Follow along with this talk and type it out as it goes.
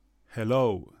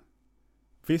Hello,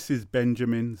 this is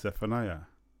Benjamin Zephaniah,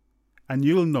 and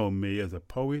you'll know me as a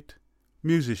poet,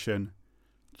 musician,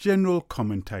 general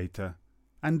commentator,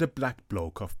 and a black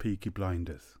bloke of Peaky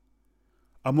Blinders.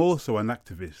 I'm also an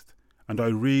activist, and I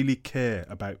really care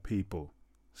about people.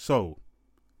 So,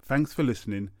 thanks for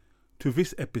listening to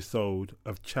this episode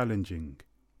of Challenging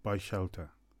by Shelter.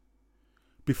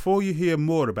 Before you hear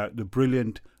more about the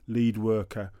brilliant Lead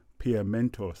Worker Peer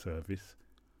Mentor service,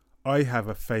 I have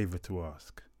a favour to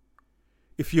ask.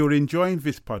 If you're enjoying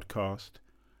this podcast,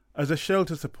 as a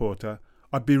Shelter supporter,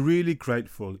 I'd be really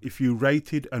grateful if you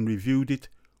rated and reviewed it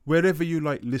wherever you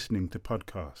like listening to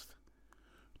podcasts.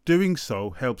 Doing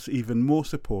so helps even more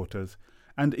supporters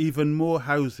and even more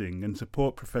housing and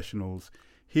support professionals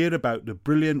hear about the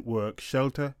brilliant work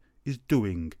Shelter is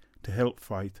doing to help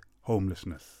fight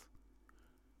homelessness.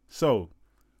 So,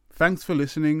 thanks for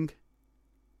listening.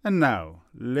 And now,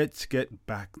 let's get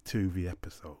back to the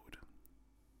episode.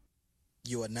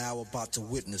 You are now about to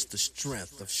witness the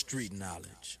strength of street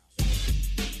knowledge.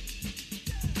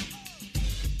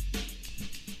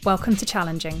 Welcome to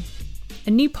Challenging, a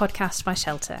new podcast by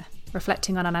Shelter,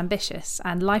 reflecting on an ambitious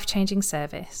and life-changing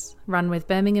service run with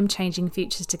Birmingham Changing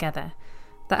Futures Together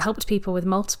that helped people with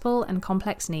multiple and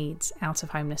complex needs out of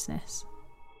homelessness.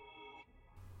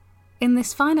 In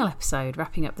this final episode,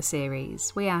 wrapping up the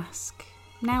series, we ask,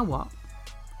 now what?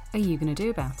 Are you going to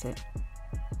do about it?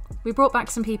 We brought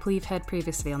back some people you've heard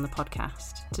previously on the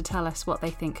podcast to tell us what they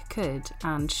think could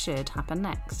and should happen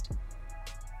next.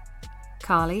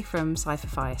 Carly from Cypher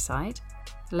Fireside,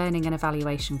 Learning and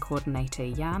Evaluation Coordinator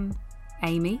Jan,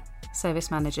 Amy, Service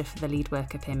Manager for the Lead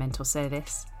Worker Peer Mentor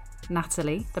Service,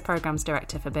 Natalie, the Programmes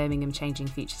Director for Birmingham Changing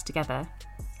Futures Together,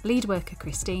 Lead Worker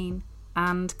Christine,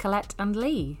 and Colette and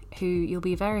Lee, who you'll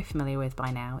be very familiar with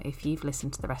by now if you've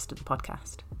listened to the rest of the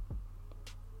podcast.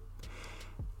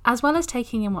 As well as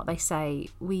taking in what they say,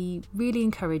 we really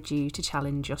encourage you to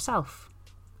challenge yourself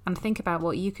and think about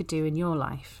what you could do in your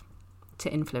life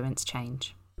to influence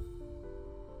change.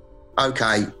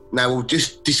 Okay, now we've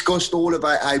just discussed all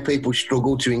about how people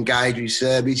struggle to engage with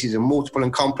services and multiple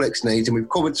and complex needs, and we've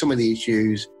covered some of the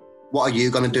issues. What are you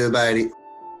going to do about it?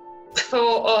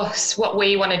 For us, what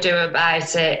we want to do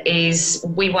about it is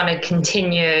we want to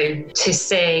continue to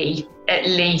see at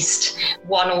least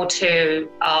one or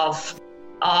two of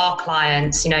our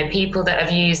clients, people that have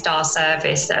used our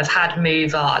service, that have had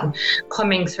move on,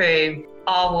 coming through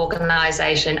our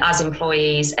organisation as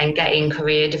employees and getting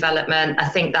career development. I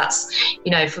think that's,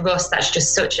 for us, that's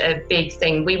just such a big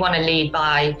thing. We want to lead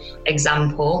by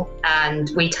example, and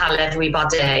we tell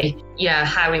everybody,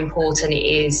 how important it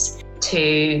is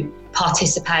to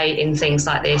participate in things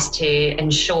like this, to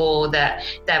ensure that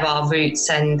there are routes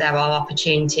and there are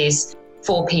opportunities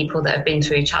for people that have been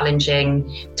through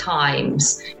challenging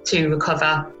times to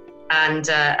recover. And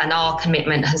our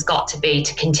commitment has got to be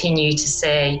to continue to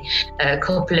see a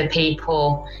couple of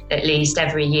people at least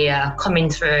every year coming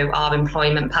through our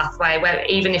employment pathway, where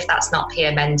even if that's not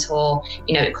peer mentor,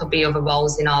 it could be other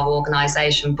roles in our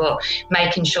organisation, but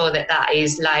making sure that that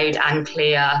is loud and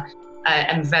clear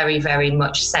and very, very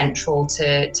much central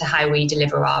to how we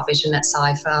deliver our vision at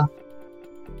Cypher.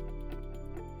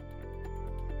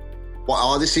 What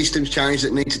are the systems changes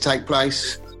that need to take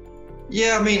place?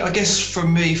 Yeah, I guess for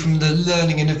me, from the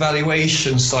learning and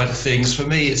evaluation side of things, for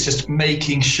me, it's just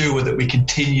making sure that we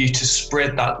continue to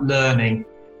spread that learning,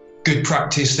 good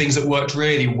practice, things that worked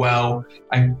really well,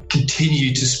 and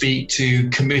continue to speak to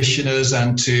commissioners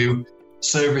and to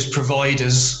service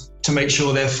providers to make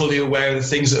sure they're fully aware of the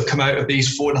things that have come out of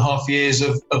these 4.5 years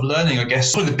of learning, I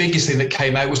guess. One of the biggest thing that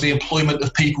came out was the employment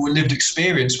of people with lived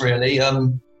experience, really.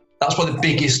 That's one of the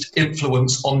biggest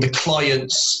influence on the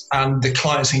clients and the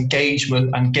clients'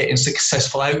 engagement and getting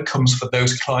successful outcomes for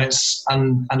those clients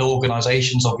and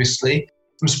organisations, obviously.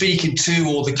 From speaking to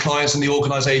all the clients and the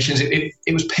organisations, it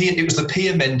was the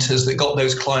peer mentors that got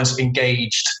those clients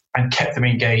engaged and kept them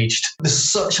engaged.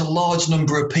 There's such a large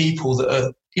number of people that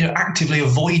are actively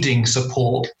avoiding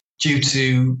support due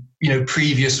to,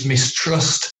 previous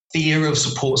mistrust, fear of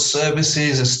support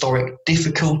services, historic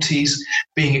difficulties,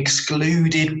 being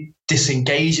excluded,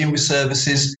 disengaging with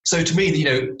services. So to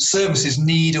me, services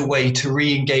need a way to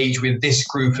re-engage with this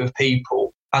group of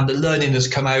people. And the learning that's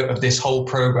come out of this whole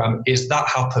programme is that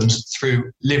happens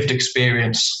through lived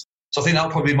experience. So I think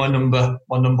that'll probably be my number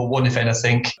one, if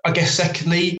anything. I guess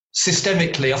secondly,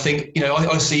 systemically, I think,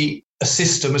 I see a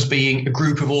system as being a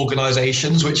group of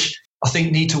organisations which I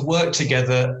think need to work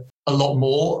together a lot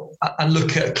more and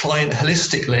look at a client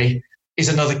holistically is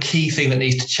another key thing that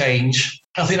needs to change.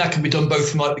 I think that can be done both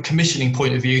from like the commissioning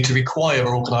point of view to require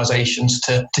organisations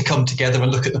to come together and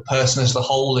look at the person as the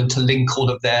whole and to link all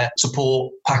of their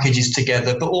support packages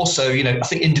together. But also, I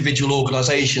think individual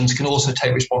organisations can also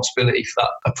take responsibility for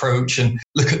that approach and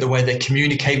look at the way they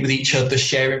communicate with each other,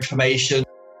 share information.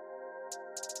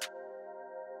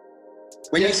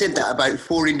 When you said that about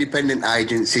 4 independent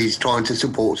agencies trying to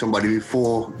support somebody with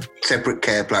 4 separate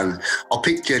care plans, I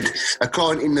pictured a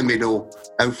client in the middle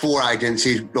and 4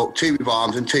 agencies, like 2 with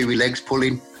arms and 2 with legs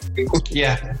pulling.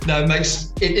 Yeah, no, it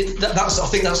makes it. That's I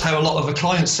think that's how a lot of the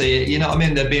clients see it. You know what I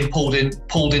mean? They're being pulled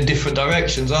in different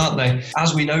directions, aren't they?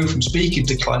 As we know from speaking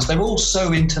to clients, they're all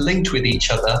so interlinked with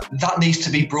each other. That needs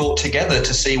to be brought together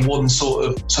to see one sort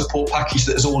of support package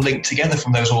that is all linked together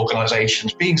from those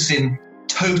organisations. Being seen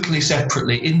totally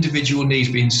separately, individual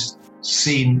needs being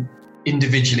seen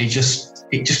individually,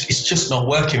 it's just not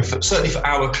working. Certainly for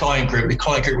our client group, the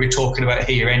client group we're talking about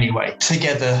here anyway,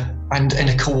 together and in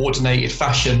a coordinated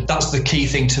fashion. That's the key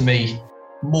thing to me,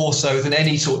 more so than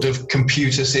any sort of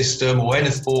computer system or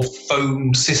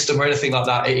phone system or anything like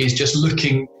that. It is just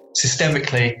looking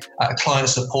systemically at client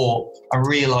support and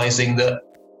realising that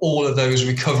all of those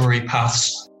recovery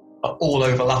paths are all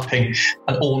overlapping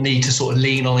and all need to sort of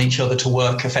lean on each other to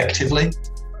work effectively.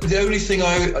 The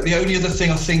only other thing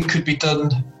I think could be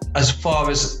done as far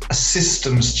as a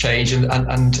systems change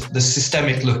and the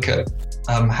systemic look at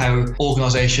how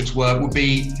organisations work would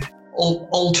be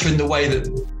altering the way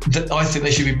that I think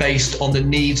they should be based on the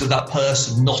needs of that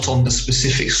person, not on the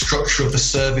specific structure of the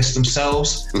service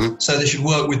themselves. Mm-hmm. So they should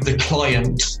work with the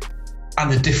client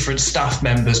and the different staff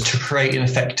members to create an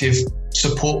effective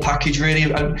support package, really.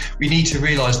 And we need to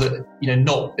realise that,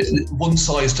 not one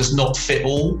size does not fit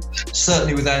all.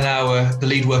 Certainly within the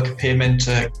lead worker peer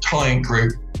mentor client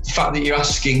group, the fact that you're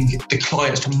asking the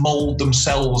clients to mould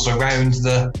themselves around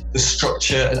the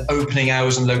structure and opening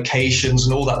hours and locations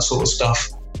and all that sort of stuff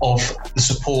of the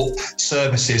support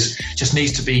services just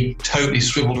needs to be totally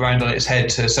swiveled around on its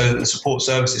head so that the support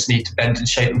services need to bend and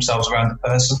shape themselves around the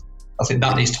person. I think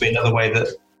that needs to be another way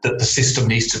that the system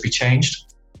needs to be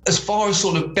changed. As far as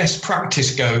sort of best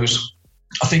practice goes,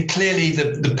 I think clearly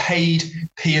the paid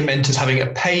peer mentors, having a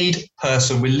paid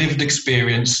person with lived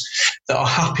experience that are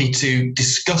happy to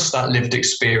discuss that lived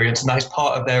experience, and that is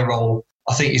part of their role,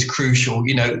 I think is crucial.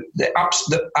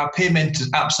 Our peer mentors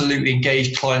absolutely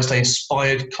engaged clients, they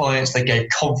inspired clients, they gave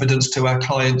confidence to our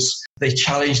clients, they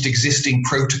challenged existing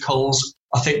protocols.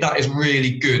 I think that is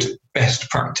really good best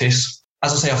practice.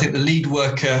 As I say, I think the lead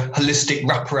worker holistic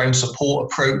wraparound support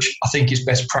approach, I think, is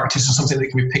best practice and something that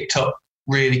can be picked up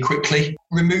really quickly.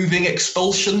 Removing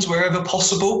expulsions wherever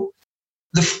possible.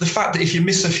 The fact that if you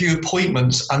miss a few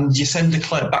appointments and you send the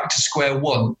client back to square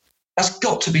one, that's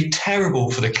got to be terrible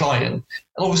for the client. And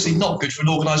obviously not good for an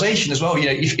organisation as well.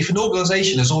 If an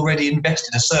organisation has already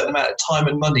invested a certain amount of time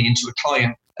and money into a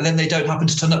client and then they don't happen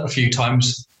to turn up a few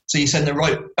times, so you send them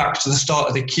right back to the start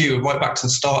of the queue and right back to the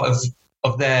start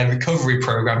of their recovery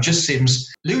program, just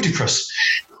seems ludicrous,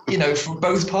 for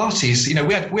both parties.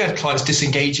 We had clients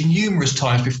disengaging numerous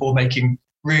times before making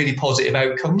really positive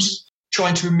outcomes,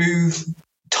 trying to remove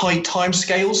tight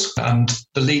timescales, and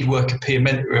the lead worker peer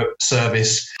mentor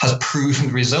service has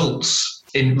proven results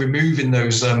in removing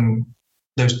those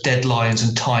deadlines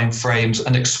and time frames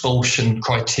and expulsion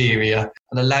criteria,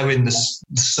 and allowing the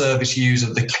service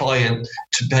user, the client,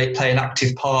 to play an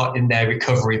active part in their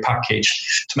recovery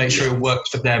package, to make sure it works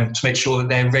for them, to make sure that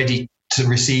they're ready to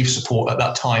receive support at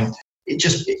that time.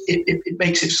 It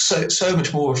makes it so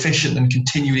much more efficient than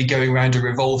continually going around a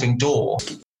revolving door.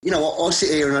 I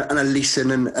sit here and I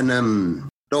listen and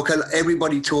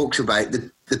everybody talks about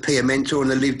the peer mentor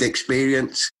and the lived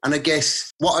experience. And I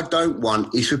guess what I don't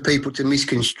want is for people to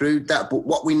misconstrue that. But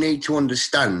what we need to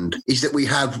understand is that we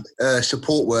have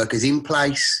support workers in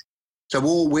place. So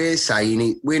all we're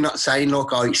saying, we're not saying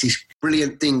it's this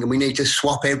brilliant thing and we need to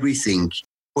swap everything.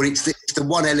 But it's the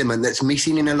one element that's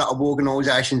missing in a lot of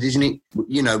organisations, isn't it?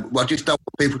 I just don't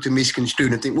want people to misconstrue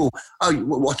and think,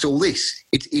 what's all this?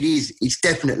 It's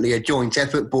definitely a joint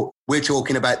effort, but we're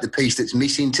talking about the piece that's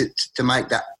missing to make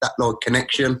that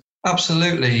connection.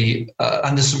 Absolutely.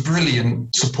 And there's some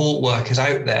brilliant support workers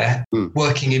out there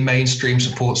working in mainstream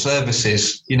support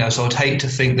services, so I'd hate to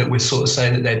think that we're sort of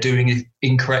saying that they're doing it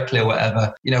incorrectly or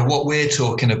whatever. What we're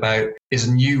talking about is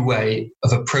a new way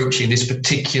of approaching this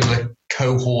particular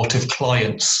cohort of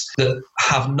clients that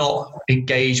have not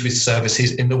engaged with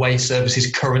services in the way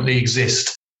services currently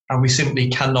exist. And we simply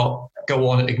cannot go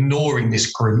on ignoring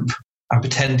this group and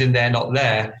pretending they're not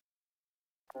there.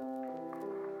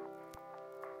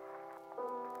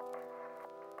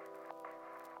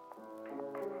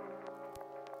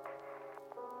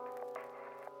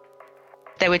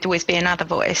 there would always be another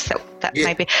voice that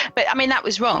maybe, but I mean, that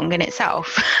was wrong in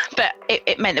itself, but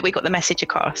it meant that we got the message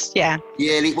across. Yeah.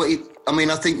 I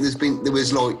mean, I think there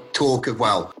was like talk of,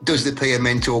 well, does the peer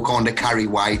mentor kind of carry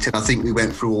weight? And I think we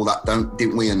went through all that,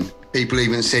 didn't we? And people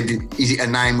even said, is it a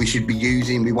name we should be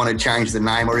using? We want to change the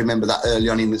name. I remember that early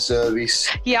on in the service.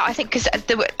 Yeah, I think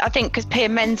because peer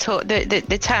mentor,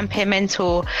 the term peer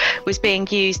mentor was being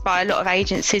used by a lot of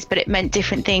agencies, but it meant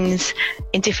different things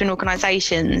in different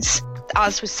organisations.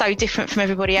 Ours was so different from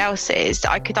everybody else's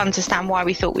that I could understand why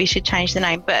we thought we should change the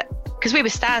name. But because we were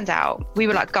standout, we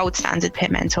were like gold standard peer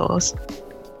mentors,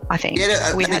 I think.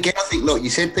 Yeah, again, I think, like you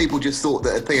said, people just thought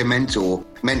that a peer mentor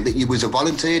meant that you was a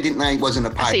volunteer, didn't they? It wasn't a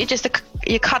paid. So you're just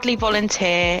a cuddly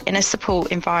volunteer in a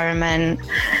support environment,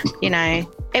 you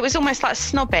know. It was almost like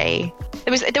snobby.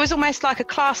 There was almost like a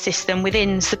class system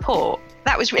within support.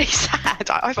 That was really sad.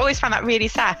 I've always found that really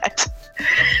sad.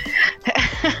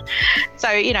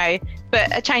 So, you know,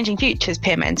 but a Changing Futures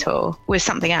peer mentor was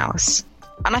something else.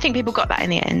 And I think people got that in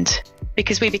the end,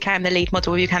 because we became the lead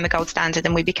model, we became the gold standard,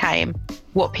 and we became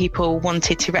what people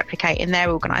wanted to replicate in their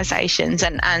organisations,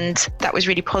 and that was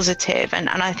really positive. And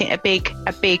I think a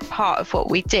big part of what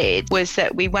we did was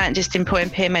that we weren't just employing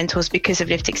peer mentors because of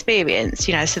lived experience,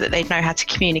 you know, so that they'd know how to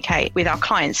communicate with our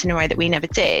clients in a way that we never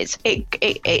did.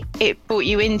 It brought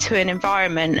you into an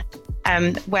environment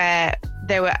where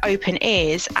there were open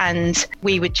ears, and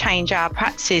we would change our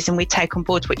practices and we'd take on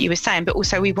board what you were saying, but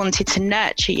also we wanted to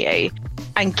nurture you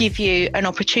and give you an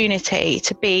opportunity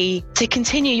to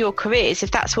continue your careers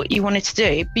if that's what you wanted to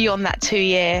do beyond that 2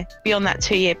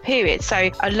 year period.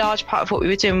 So a large part of what we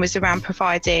were doing was around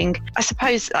providing, I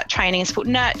suppose, like training and support,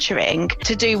 nurturing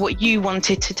to do what you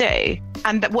wanted to do.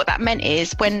 And what that meant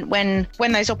is when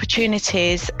those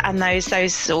opportunities and those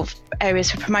sort of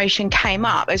areas for promotion came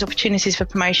up,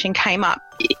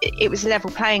 it was a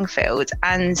level playing field,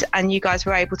 and you guys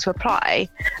were able to apply,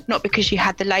 not because you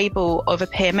had the label of a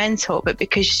peer mentor, but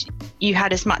because you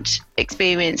had as much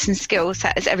experience and skill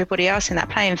set as everybody else in that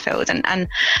playing field. And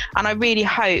I really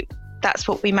hope that's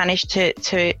what we managed to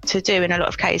do in a lot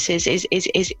of cases,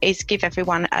 is give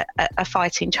everyone a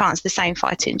fighting chance, the same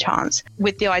fighting chance,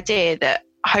 with the idea that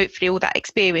hopefully all that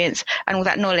experience and all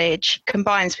that knowledge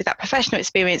combines with that professional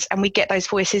experience, and we get those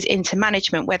voices into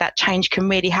management where that change can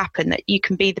really happen, that you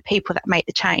can be the people that make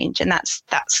the change. And that's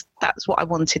what I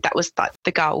wanted. That was like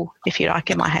the goal, if you like,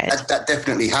 in my head. That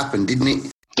definitely happened, didn't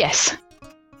it? Yes.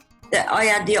 That I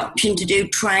had the option to do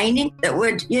training that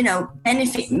would, you know,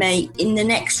 benefit me in the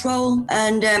next role.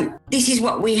 And this is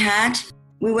what we had.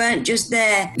 We weren't just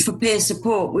there for peer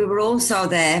support. We were also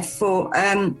there for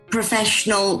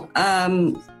professional,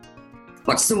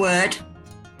 what's the word?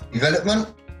 Development.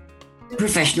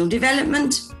 Professional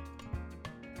development.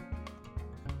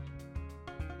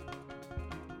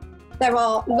 There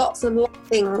are lots and lots of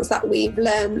things that we've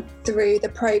learned through the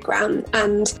programme,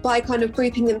 and by kind of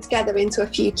grouping them together into a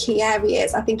few key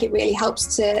areas, I think it really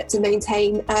helps to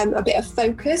maintain a bit of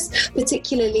focus,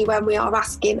 particularly when we are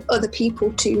asking other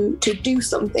people to do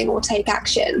something or take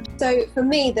action. So for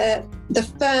me, the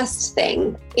first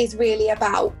thing is really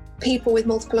about people with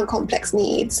multiple and complex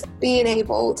needs being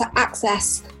able to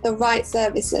access the right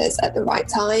services at the right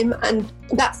time. And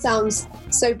that sounds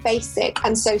so basic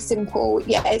and so simple,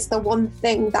 yet it's the one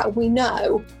thing that we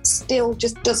know still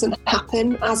just doesn't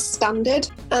happen as standard,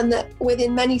 and that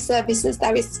within many services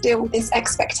there is still this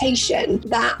expectation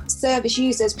that service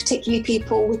users, particularly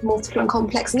people with multiple and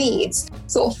complex needs,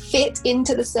 sort of fit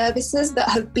into the services that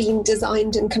have been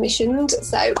designed and commissioned.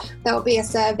 So there will be a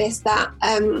service that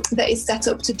is set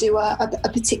up to do a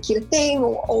particular thing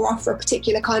or offer a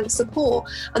particular kind of support,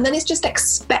 and then it's just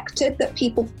expected that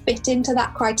people fit into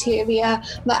that criteria,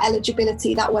 that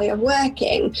eligibility, that way of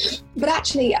working. But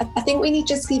actually, I think we need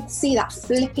to see that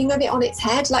flipping of it on its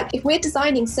head. Like, if we're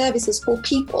designing services for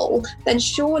people, then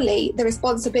surely the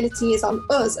responsibility is on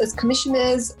us as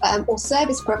commissioners or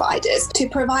service providers to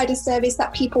provide a service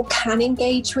that people can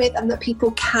engage with and that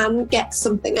people can get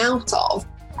something out of,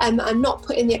 and not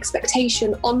putting the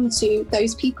expectation onto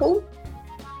those people.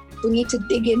 We need to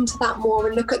dig into that more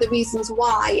and look at the reasons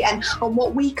why and on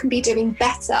what we can be doing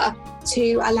better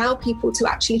to allow people to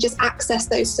actually just access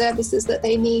those services that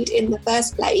they need in the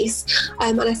first place.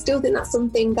 And I still think that's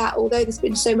something that, although there's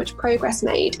been so much progress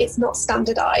made, it's not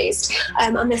standardised,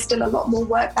 and there's still a lot more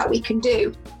work that we can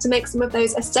do to make some of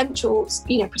those essential,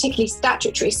 particularly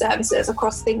statutory services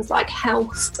across things like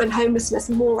health and homelessness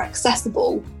more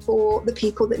accessible for the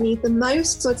people that need them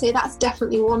most. So I'd say that's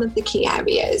definitely one of the key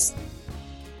areas.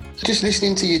 Just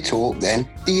listening to you talk then,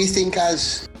 do you think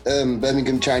as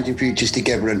Birmingham Changing Futures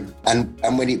together,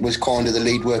 and when it was kind of the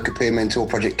Lead Worker Peer Mentor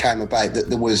project came about, that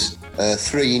there was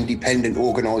 3 independent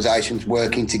organisations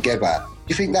working together.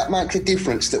 Do you think that makes a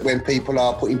difference, that when people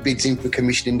are putting bids in for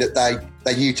commissioning, that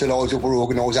they utilise other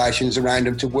organisations around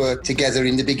them to work together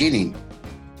in the beginning?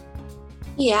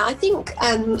 Yeah, I think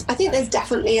there's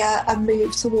definitely a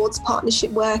move towards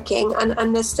partnership working,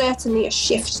 and there's certainly a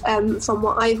shift from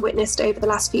what I've witnessed over the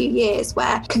last few years,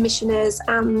 where commissioners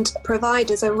and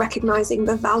providers are recognising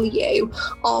the value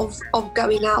of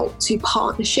going out to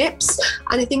partnerships.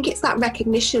 And I think it's that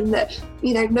recognition that,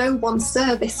 you know, no one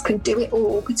service can do it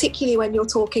all, particularly when you're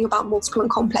talking about multiple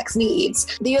and complex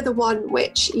needs. The other one,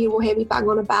 which you will hear me bang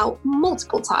on about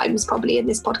multiple times probably in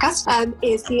this podcast,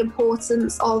 is the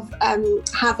importance of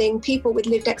having people with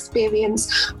lived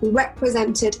experience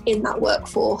represented in that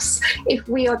workforce. If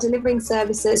we are delivering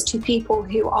services to people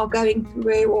who are going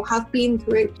through or have been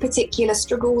through particular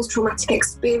struggles, traumatic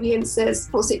experiences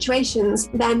or situations,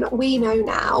 then we know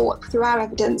now through our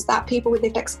evidence that people with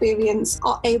lived experience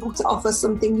are able to offer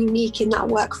something unique in that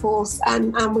workforce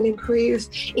and will improve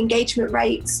engagement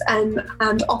rates and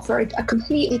offer a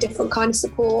completely different kind of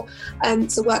support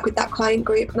to work with that client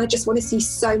group. And I just want to see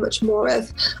so much more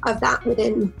of that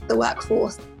within the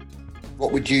workforce.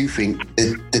 What would you think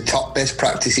the top best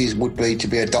practices would be to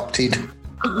be adopted?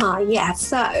 Yeah,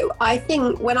 so I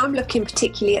think when I'm looking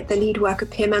particularly at the Lead Worker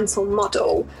Peer Mentor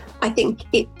model, I think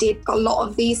it did a lot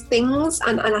of these things,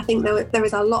 and I think there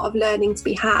is a lot of learning to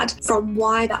be had from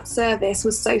why that service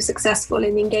was so successful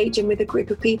in engaging with a group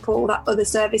of people that other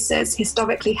services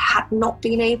historically had not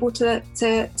been able to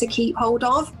keep hold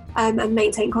of and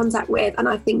maintain contact with. And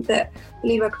I think that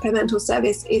Lead Worker Peer Mentor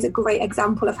service is a great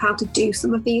example of how to do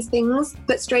some of these things.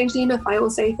 But strangely enough, I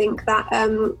also think that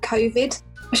COVID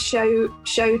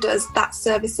showed us that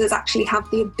services actually have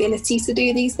the ability to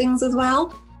do these things as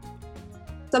well.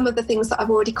 Some of the things that I've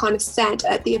already kind of said,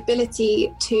 the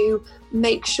ability to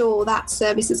make sure that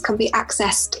services can be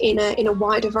accessed in a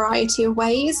wider variety of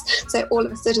ways. So all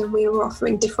of a sudden we were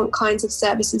offering different kinds of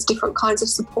services, different kinds of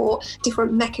support,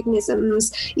 different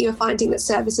mechanisms. You were finding that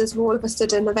services were all of a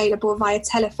sudden available via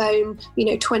telephone,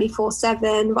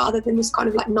 24/7, rather than this kind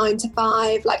of like 9 to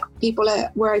 5, like people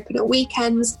were open at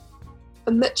weekends.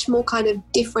 A much more kind of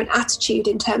different attitude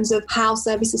in terms of how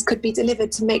services could be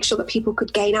delivered to make sure that people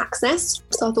could gain access.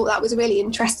 So I thought that was really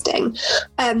interesting.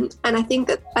 And I think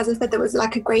that, as I said, there was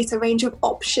like a greater range of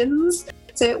options.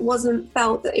 So it wasn't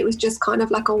felt that it was just kind of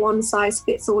like a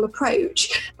one-size-fits-all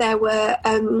approach. There were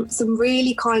some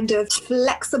really kind of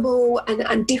flexible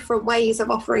and different ways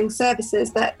of offering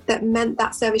services that meant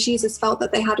that service users felt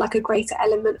that they had like a greater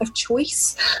element of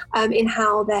choice in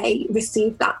how they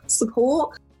received that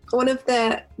support. One of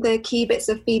the key bits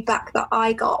of feedback that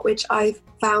I got, which I've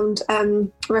found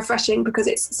refreshing because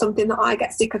it's something that I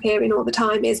get sick of hearing all the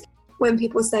time, is when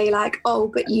people say like, oh,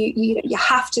 but you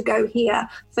have to go here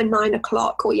for 9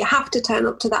 o'clock, or you have to turn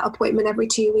up to that appointment every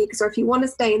 2 weeks, or if you want to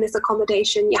stay in this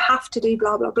accommodation, you have to do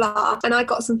blah, blah, blah. And I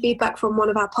got some feedback from one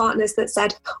of our partners that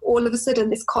said all of a sudden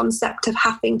this concept of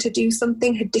having to do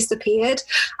something had disappeared.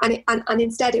 And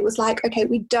instead it was like, okay,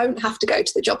 we don't have to go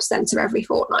to the job centre every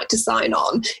fortnight to sign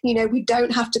on. We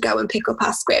don't have to go and pick up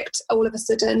our script. All of a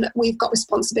sudden we've got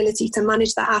responsibility to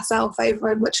manage that ourselves over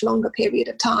a much longer period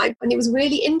of time. And it was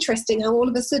really interesting how all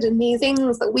of a sudden these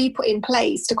things that we put in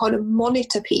place to kind of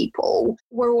monitor people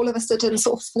were all of a sudden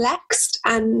sort of flexed.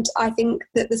 And I think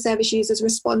that the service users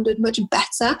responded much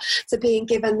better to being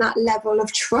given that level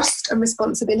of trust and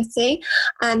responsibility.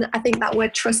 And I think that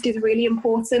word trust is really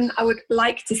important. I would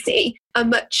like to see a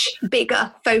much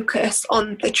bigger focus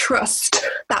on the trust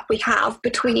that we have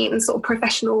between sort of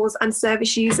professionals and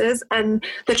service users, and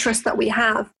the trust that we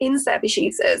have in service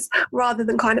users, rather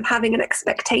than kind of having an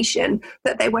expectation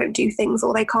that they won't do things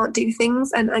or they can't do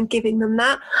things, and giving them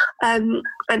that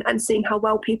and seeing how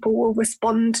well people will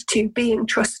respond to being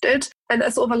trusted. And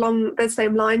sort of along the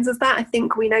same lines as that, I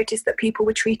think we noticed that people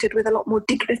were treated with a lot more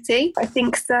dignity. I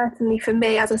think certainly for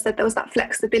me, as I said, there was that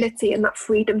flexibility and that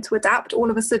freedom to adapt.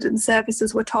 All of a sudden,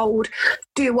 services were told,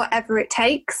 do whatever it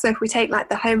takes. So if we take like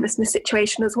the homelessness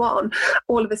situation as one,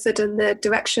 all of a sudden the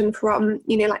direction from,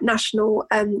 like national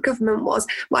government was,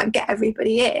 like, get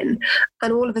everybody in.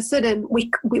 And all of a sudden we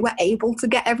were able to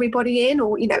get everybody in,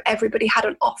 or, everybody had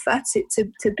an offer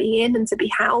to be in and to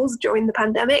be housed during the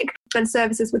pandemic. And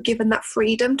services were given that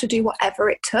freedom to do whatever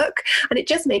it took. And it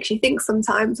just makes you think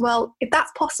sometimes, well, if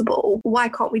that's possible, why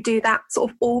can't we do that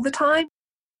sort of all the time?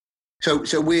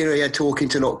 So we're here talking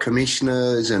to a lot of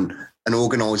commissioners and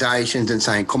organisations and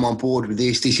saying, come on board with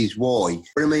this is why.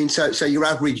 But I mean, so your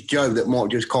average Joe that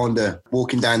might just kind of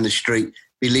walking down the street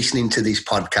be listening to this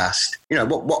podcast, you know,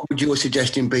 what would your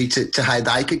suggestion be to how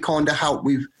they could kind of help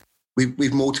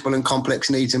with multiple and complex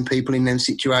needs and people in them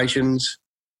situations?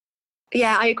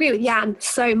 Yeah, I agree with Jan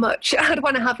so much. I'd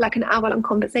want to have like an hour-long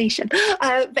conversation.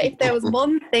 But if there was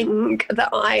one thing that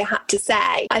I had to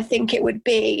say, I think it would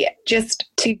be just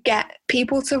to get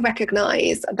people to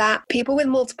recognise that people with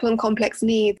multiple and complex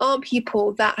needs aren't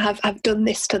people that have done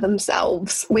this to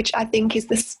themselves, which I think is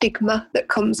the stigma that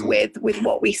comes with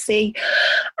what we see.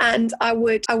 And I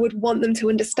would want them to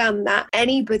understand that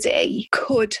anybody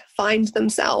could find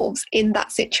themselves in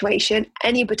that situation.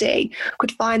 Anybody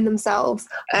could find themselves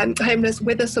homeless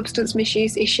with a substance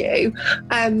misuse issue,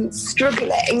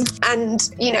 struggling, and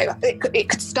you know it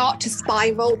could start to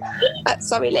spiral.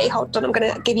 Sorry, Lee, hold on. I'm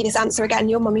going to give you this answer again.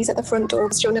 Your mummy's at the front door.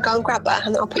 Do you want to go and grab her,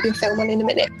 and then I'll put your film on in a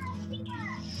minute.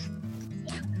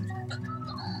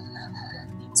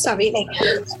 Sorry, Lee.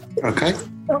 Okay.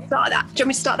 I'll start that. Do you want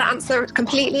me to start that answer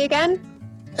completely again?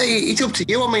 Hey, it's up to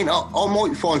you. I mean, I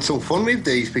might find some fun with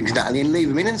these things, Natalie, and leave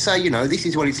them in and say, you know, this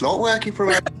is what it's like working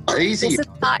from home. Easy. This is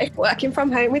life, working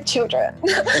from home with children.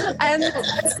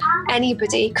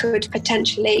 Anybody could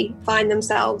potentially find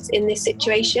themselves in this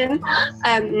situation,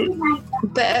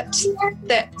 but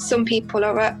that some people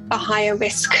are at a higher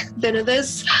risk than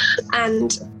others,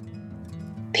 and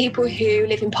people who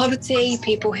live in poverty,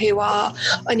 people who are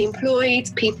unemployed,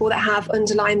 people that have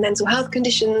underlying mental health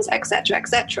conditions,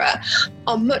 etc.,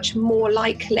 are much more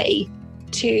likely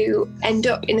to end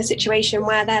up in a situation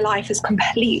where their life has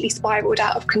completely spiraled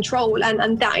out of control.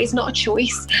 And that is not a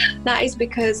choice. That is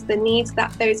because the needs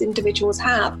that those individuals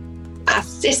have, our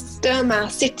system, our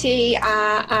city,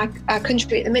 our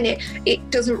country at the minute, it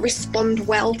doesn't respond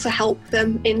well to help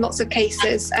them in lots of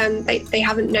cases. They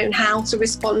haven't known how to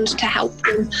respond to help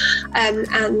them.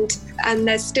 And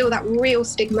there's still that real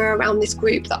stigma around this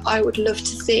group that I would love to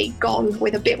see gone,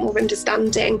 with a bit more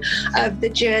understanding of the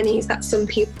journeys that some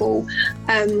people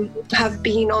have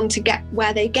been on to get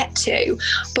where they get to,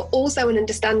 but also an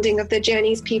understanding of the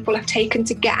journeys people have taken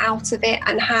to get out of it,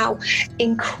 and how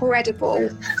incredible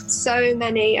so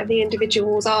many of the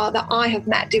individuals are that I have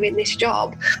met doing this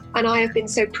job. And I have been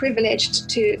so privileged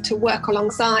to work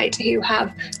alongside who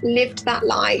have lived that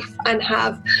life and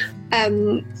have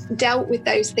dealt with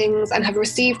those things and have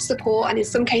received support, and in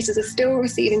some cases are still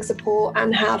receiving support,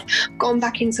 and have gone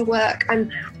back into work. And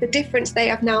the difference they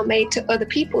have now made to other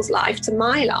people's life, to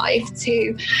my life,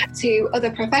 to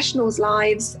other professionals'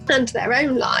 lives, and to their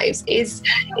own lives is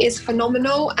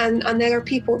phenomenal. And there are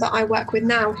people that I work with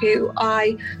now who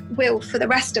I will, for the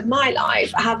rest of my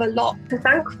life, have a lot to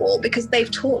thank for, because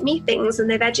they've taught me things and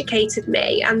they've educated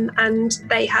me, and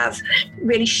they have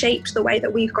really shaped the way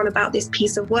that we've gone about this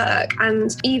piece of work.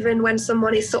 And even when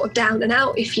someone is sort of down and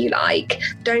out, if you like,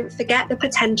 don't forget the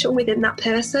potential within that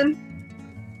person.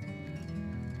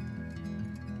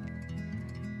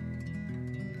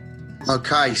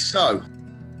 Okay, so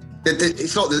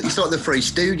it's not the Three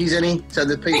Stooges, any? So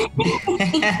the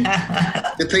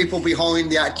people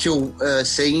behind the actual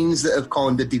scenes that have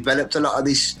kind of developed a lot of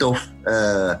this stuff.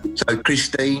 So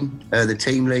Christine, the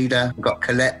team leader. We've got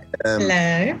Colette,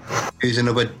 hello, who's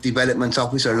another development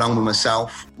officer, along with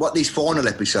myself. What this final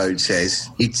episode says,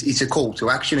 it's a call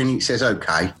to action, and it says,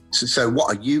 okay, so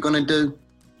what are you going to do?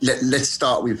 Let's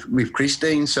start with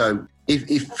Christine. So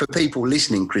if for people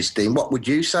listening, Christine, what would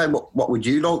you say? What would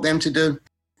you like them to do?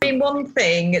 I mean, one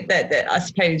thing that I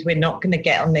suppose we're not going to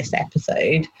get on this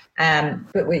episode,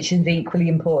 but which is equally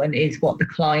important, is what the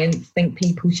clients think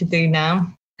people should do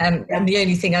now. And the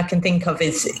only thing I can think of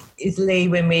is Lee,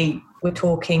 when we were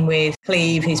talking with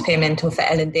Cleve, who's peer mentor for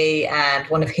L&D, and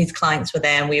one of his clients were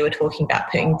there, and we were talking about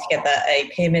putting together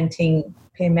a peer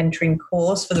mentoring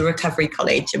course for the Recovery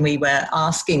College, and we were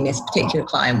asking this particular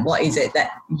client, what is it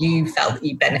that you felt that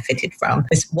you benefited from?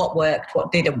 What worked,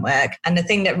 what didn't work? And the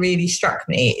thing that really struck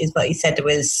me is what he said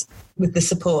was, with the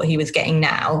support he was getting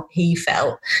now, he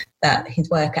felt that his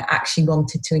worker actually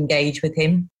wanted to engage with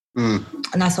him. Mm.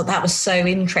 And I thought that was so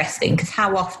interesting, because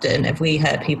how often have we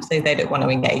heard people say they don't want to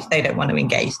engage, they don't want to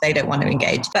engage, they don't want to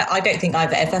engage? But I don't think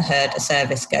I've ever heard a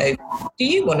service go, do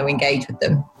you want to engage with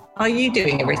them? Are you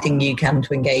doing everything you can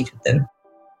to engage with them?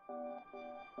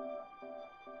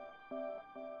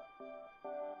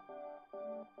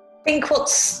 I think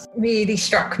what's really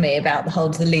struck me about the whole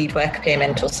of the Lead Worker Peer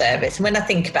Mentor service, and when I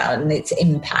think about it and its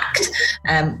impact,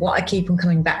 what I keep on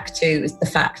coming back to is the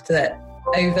fact that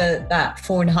over that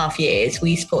 4.5 years,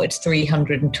 we supported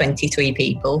 323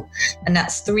 people, and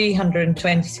that's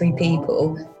 323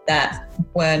 people that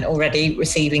weren't already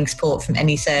receiving support from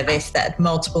any service, that had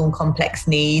multiple and complex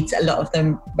needs, a lot of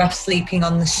them rough sleeping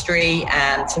on the street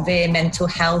and severe mental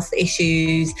health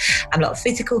issues, and a lot of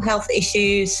physical health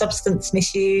issues, substance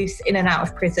misuse, in and out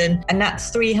of prison. And that's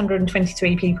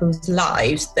 323 people's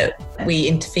lives that we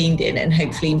intervened in and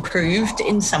hopefully improved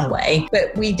in some way.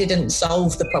 But we didn't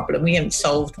solve the problem. We haven't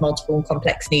solved multiple and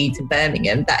complex needs in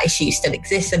Birmingham. That issue still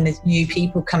exists, and there's new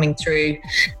people coming through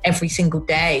every single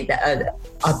day that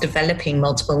are developing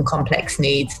multiple and complex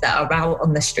needs that are out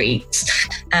on the streets.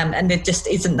 And there just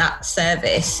isn't that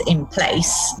service in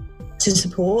place to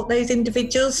support those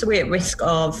individuals. So we're at risk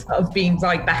of being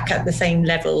right back at the same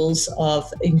levels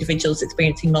of individuals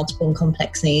experiencing multiple and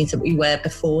complex needs that we were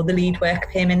before the Lead Worker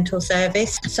Peer Mentor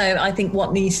service. So I think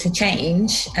what needs to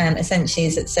change essentially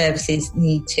is that services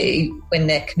need to, when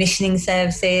they're commissioning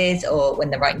services or when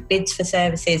they're writing bids for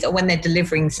services or when they're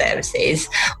delivering services,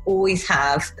 always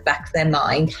have at the back of their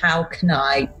mind, how can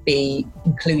I be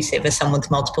inclusive of someone's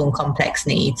multiple and complex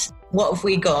needs? What have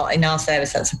we got in our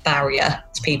service that's a barrier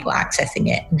to people accessing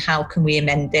it, and how can we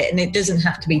amend it? And it doesn't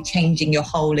have to be changing your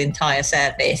whole entire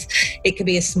service. It could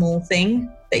be a small thing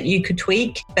that you could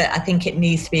tweak, but I think it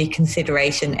needs to be a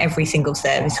consideration every single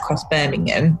service across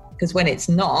Birmingham, because when it's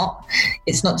not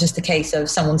just a case of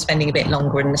someone spending a bit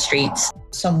longer in the streets,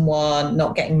 someone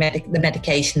not getting the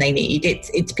medication they need.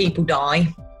 It's people die.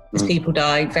 People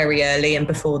die very early and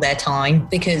before their time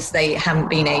because they haven't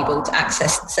been able to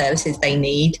access the services they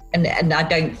need. And I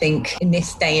don't think in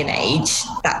this day and age,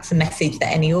 that's a message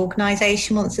that any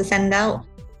organisation wants to send out.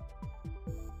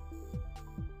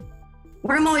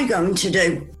 What am I going to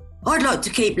do? I'd like to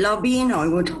keep lobbying, I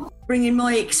would. Bringing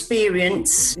my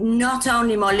experience, not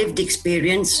only my lived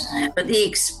experience, but the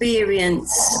experience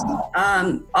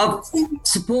of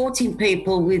supporting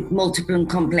people with multiple and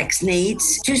complex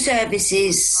needs to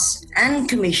services and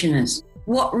commissioners.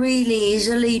 What really is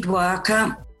a lead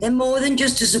worker? They're more than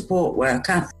just a support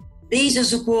worker. These are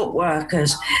support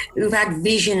workers who've had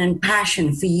vision and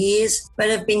passion for years, but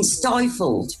have been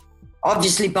stifled,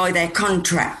 obviously, by their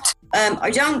contract.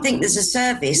 I don't think there's a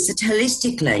service that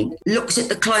holistically looks at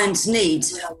the client's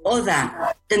needs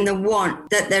other than the one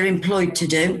that they're employed to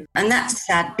do. And that's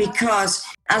sad because,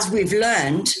 as we've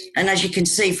learned, and as you can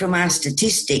see from our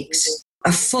statistics,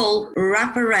 a full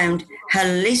wraparound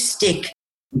holistic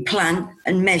plan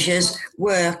and measures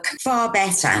work far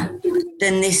better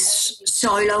than this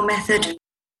silo method.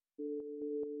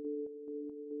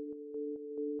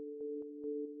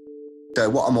 So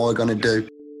what am I going to do?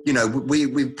 You know,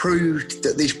 we've proved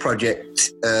that this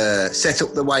project, set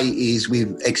up the way it is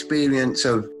with experience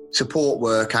of support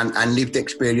work and lived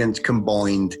experience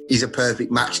combined, is a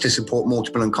perfect match to support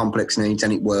multiple and complex needs,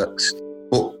 and it works.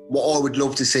 But what I would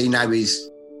love to see now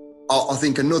is, I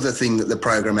think another thing that the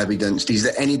programme evidenced is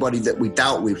that anybody that we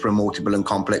dealt with from multiple and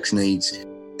complex needs,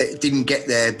 it didn't get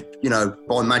there, you know,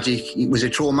 by magic. It was a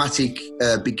traumatic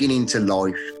beginning to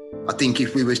life. I think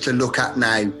if we was to look at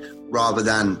now, rather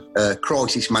than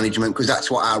crisis management, because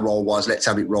that's what our role was, let's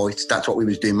have it right, that's what we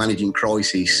was doing, managing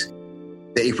crisis,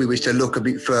 that if we was to look a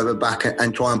bit further back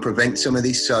and try and prevent some of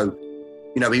this, so,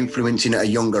 you know, influencing at a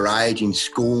younger age in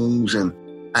schools and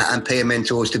peer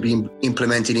mentors to be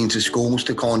implemented into schools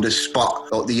to kind of spot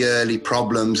like the early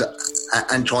problems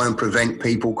and try and prevent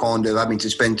people kind of having to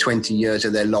spend 20 years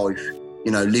of their life,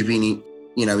 you know, living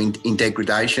in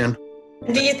degradation.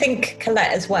 Do you think,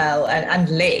 Colette, as well, and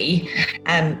Lee,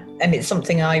 and it's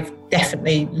something I've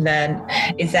definitely learned,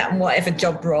 is that whatever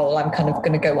job role I'm kind of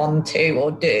going to go on to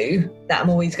or do, that I'm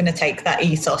always going to take that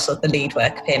ethos of the Lead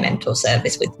Worker Peer Mentor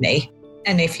service with me.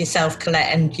 And if yourself,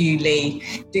 Colette, and you, Lee,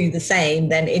 do the same,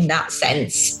 then in that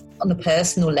sense, on a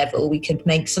personal level, we could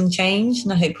make some change,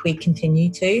 and I hope we continue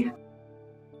to.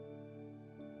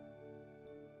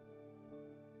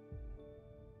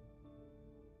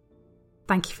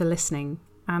 Thank you for listening,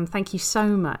 and thank you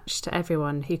so much to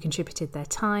everyone who contributed their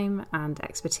time and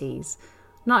expertise,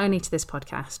 not only to this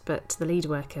podcast, but to the Lead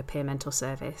Worker Peer Mentor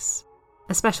service.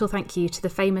 A special thank you to the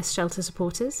famous shelter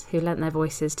supporters who lent their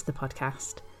voices to the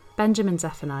podcast: Benjamin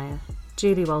Zephaniah,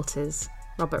 Julie Walters,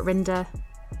 Robert Rinder,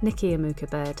 Nikki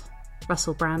Amuka-Bird,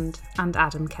 Russell Brand, and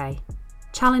Adam Kay.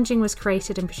 Challenging was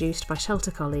created and produced by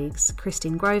shelter colleagues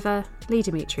Christine Grover, Lee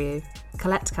Demetriou,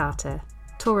 Colette Carter,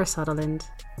 Tora Sutherland,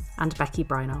 and Becky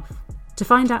Breinoff. To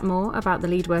find out more about the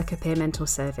Lead Worker Peer Mentor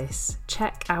service,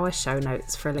 check our show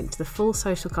notes for a link to the full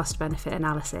social cost benefit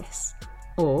analysis,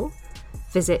 or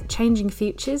visit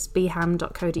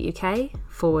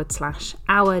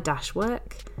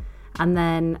changingfutures.bham.co.uk/our-work, and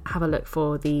then have a look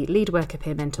for the Lead Worker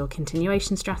Peer Mentor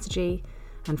continuation strategy,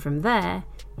 and from there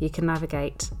you can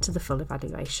navigate to the full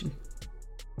evaluation.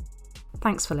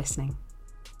 Thanks for listening.